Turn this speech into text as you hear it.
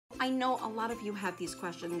I know a lot of you have these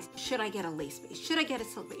questions. Should I get a lace base? Should I get a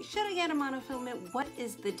silk base? Should I get a monofilament? What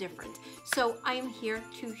is the difference? So I am here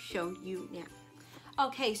to show you now.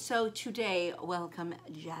 Okay, so today, welcome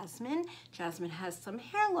Jasmine. Jasmine has some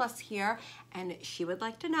hair loss here and she would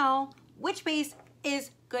like to know which base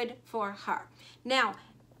is good for her. Now,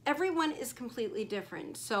 everyone is completely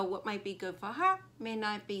different. So what might be good for her may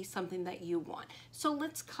not be something that you want. So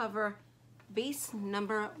let's cover base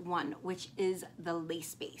number 1, which is the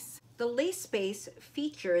lace base. The lace base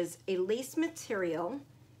features a lace material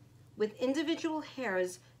with individual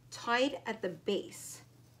hairs tied at the base,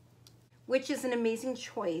 which is an amazing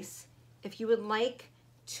choice if you would like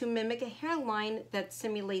to mimic a hairline that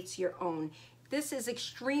simulates your own. This is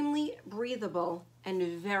extremely breathable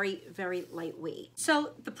and very, very lightweight.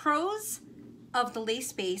 So the pros of the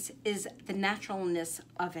lace base is the naturalness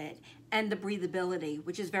of it and the breathability,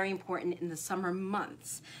 which is very important in the summer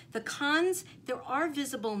months. The cons, there are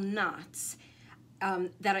visible knots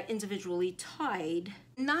that are individually tied.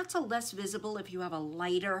 Knots are less visible if you have a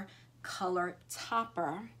lighter color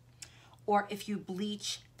topper, or if you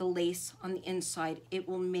bleach the lace on the inside, it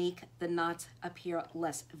will make the knots appear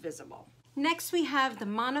less visible. Next, we have the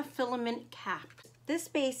monofilament cap. This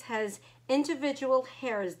base has individual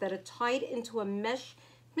hairs that are tied into a mesh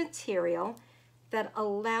material that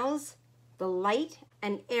allows the light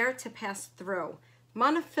and air to pass through.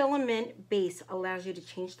 Monofilament base allows you to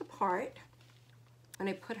change the part. And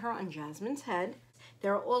I put her on Jasmine's head.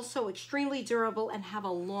 They're also extremely durable and have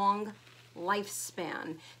a long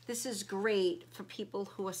lifespan. This is great for people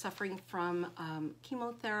who are suffering from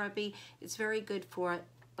chemotherapy. It's very good for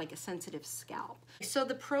like a sensitive scalp. So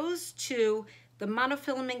the pros to the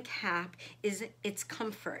monofilament cap is its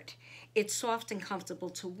comfort. It's soft and comfortable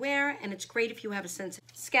to wear, and it's great if you have a sensitive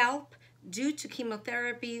scalp due to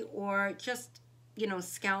chemotherapy or just, you know,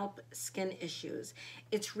 scalp skin issues.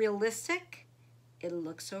 It's realistic, it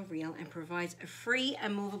looks so real, and provides a free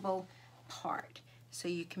and movable part. So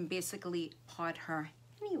you can basically part her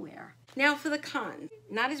anywhere. Now for the cons,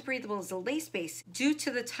 not as breathable as the lace base due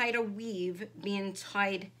to the tighter weave being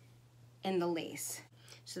tied in the lace.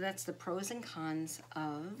 So that's the pros and cons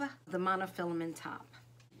of the monofilament top.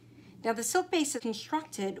 Now the silk base is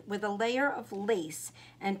constructed with a layer of lace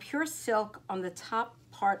and pure silk on the top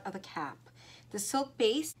part of the cap. The silk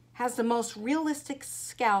base has the most realistic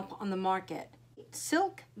scalp on the market.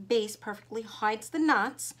 Silk base perfectly hides the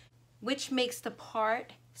knots, which makes the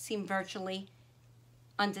part seem virtually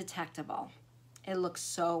undetectable. It looks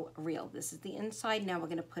so real. This is the inside. Now we're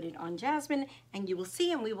going to put it on Jasmine and you will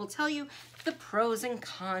see, and we will tell you the pros and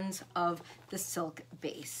cons of the silk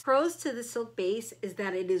base. Pros to the silk base is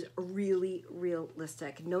that it is really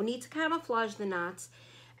realistic. No need to camouflage the knots.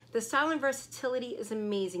 The style and versatility is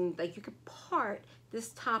amazing. Like, you could part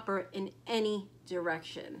this topper in any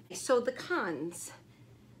direction. So the cons.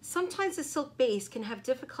 Sometimes the silk base can have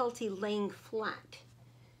difficulty laying flat.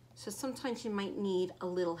 So sometimes you might need a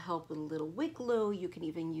little help with a little wig glue. You can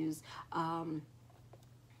even use got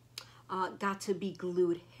to be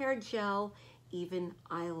glued hair gel, even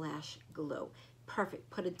eyelash glue. Perfect.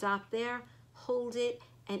 Put a dot there, hold it,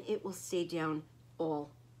 and it will stay down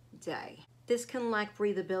all day. This can lack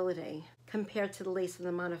breathability compared to the lace of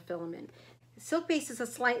the monofilament. Silk bases are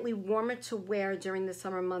slightly warmer to wear during the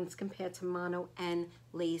summer months compared to mono and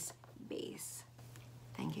lace base.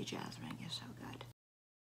 Thank you, Jasmine. You're so good.